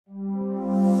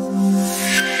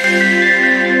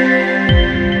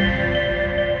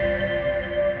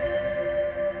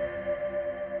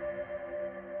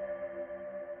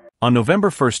On November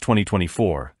 1,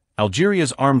 2024,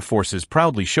 Algeria's armed forces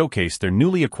proudly showcased their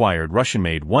newly acquired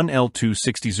Russian-made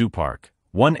 1L260 Zoopark,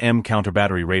 1M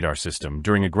counter-battery radar system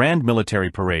during a grand military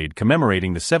parade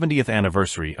commemorating the 70th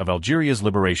anniversary of Algeria's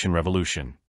liberation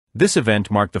revolution. This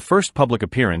event marked the first public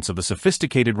appearance of the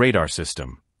sophisticated radar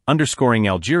system, underscoring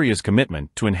Algeria's commitment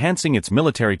to enhancing its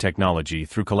military technology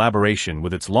through collaboration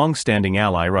with its long-standing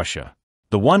ally Russia.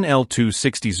 The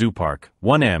 1L260 Zoopark,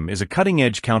 1M, is a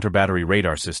cutting-edge counter-battery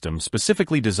radar system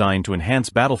specifically designed to enhance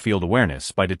battlefield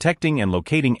awareness by detecting and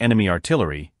locating enemy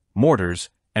artillery, mortars,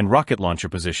 and rocket launcher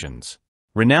positions.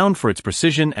 Renowned for its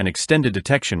precision and extended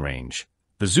detection range,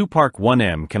 the Zoopark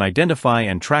 1M can identify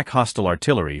and track hostile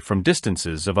artillery from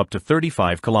distances of up to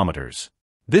 35 kilometers.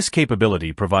 This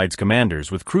capability provides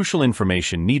commanders with crucial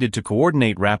information needed to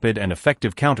coordinate rapid and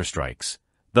effective counterstrikes,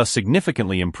 thus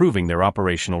significantly improving their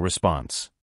operational response.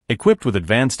 Equipped with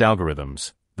advanced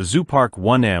algorithms, the Zoopark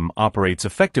 1M operates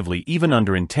effectively even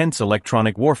under intense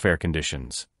electronic warfare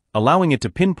conditions, allowing it to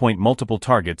pinpoint multiple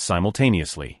targets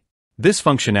simultaneously. This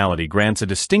functionality grants a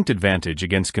distinct advantage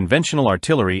against conventional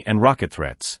artillery and rocket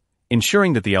threats,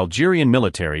 ensuring that the Algerian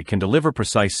military can deliver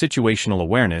precise situational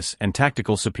awareness and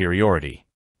tactical superiority.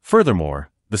 Furthermore,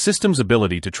 the system's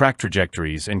ability to track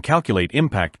trajectories and calculate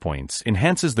impact points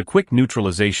enhances the quick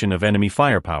neutralization of enemy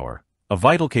firepower, a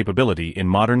vital capability in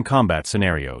modern combat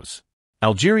scenarios.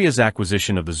 Algeria's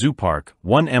acquisition of the Zoopark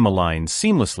 1M aligns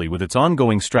seamlessly with its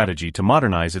ongoing strategy to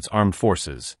modernize its armed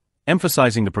forces,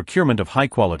 emphasizing the procurement of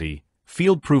high-quality,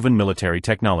 field-proven military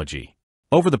technology.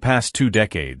 Over the past 2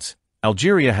 decades,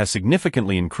 Algeria has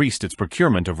significantly increased its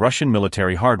procurement of Russian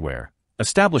military hardware,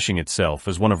 establishing itself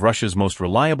as one of Russia's most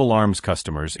reliable arms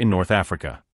customers in North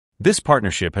Africa. This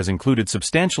partnership has included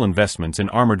substantial investments in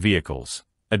armored vehicles,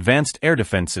 advanced air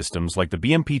defense systems like the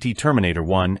BMPT Terminator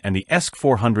 1 and the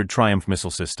ESK-400 Triumph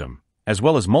missile system, as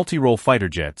well as multi-role fighter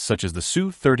jets such as the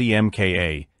Su-30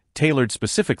 MKA, tailored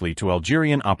specifically to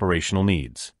Algerian operational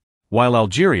needs. While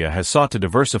Algeria has sought to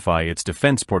diversify its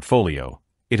defense portfolio,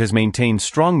 it has maintained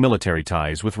strong military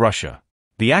ties with Russia.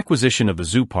 The acquisition of the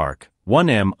Zoopark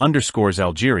 1M underscores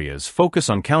Algeria's focus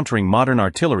on countering modern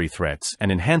artillery threats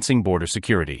and enhancing border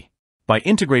security. By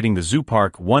integrating the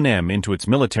Zoopark 1M into its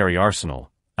military arsenal,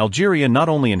 Algeria not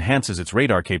only enhances its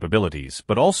radar capabilities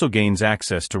but also gains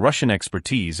access to Russian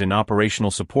expertise in operational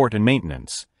support and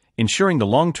maintenance, ensuring the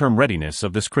long-term readiness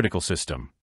of this critical system.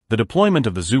 The deployment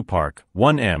of the Zoopark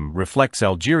 1M reflects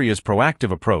Algeria's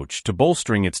proactive approach to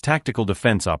bolstering its tactical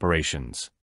defense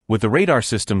operations. With the radar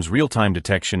system's real-time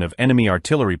detection of enemy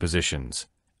artillery positions,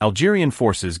 Algerian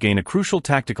forces gain a crucial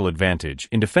tactical advantage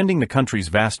in defending the country's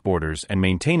vast borders and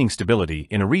maintaining stability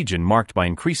in a region marked by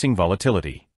increasing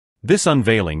volatility. This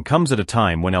unveiling comes at a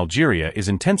time when Algeria is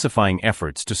intensifying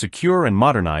efforts to secure and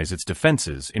modernize its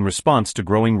defenses in response to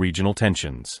growing regional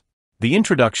tensions. The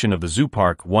introduction of the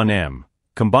Zoopark 1M,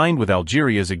 combined with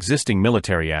Algeria's existing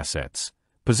military assets,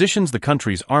 positions the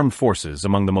country's armed forces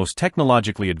among the most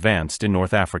technologically advanced in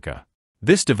North Africa.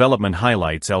 This development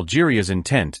highlights Algeria's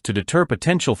intent to deter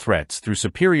potential threats through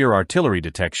superior artillery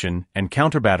detection and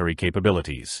counter-battery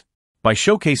capabilities. By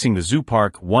showcasing the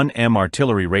Zoopark 1M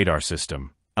artillery radar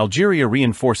system, Algeria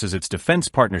reinforces its defense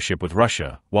partnership with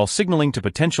Russia while signaling to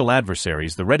potential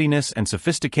adversaries the readiness and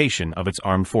sophistication of its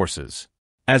armed forces.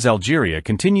 As Algeria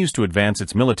continues to advance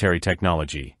its military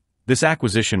technology, this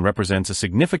acquisition represents a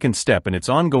significant step in its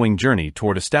ongoing journey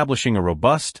toward establishing a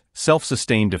robust,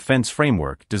 self-sustained defense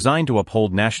framework designed to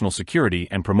uphold national security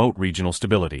and promote regional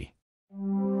stability.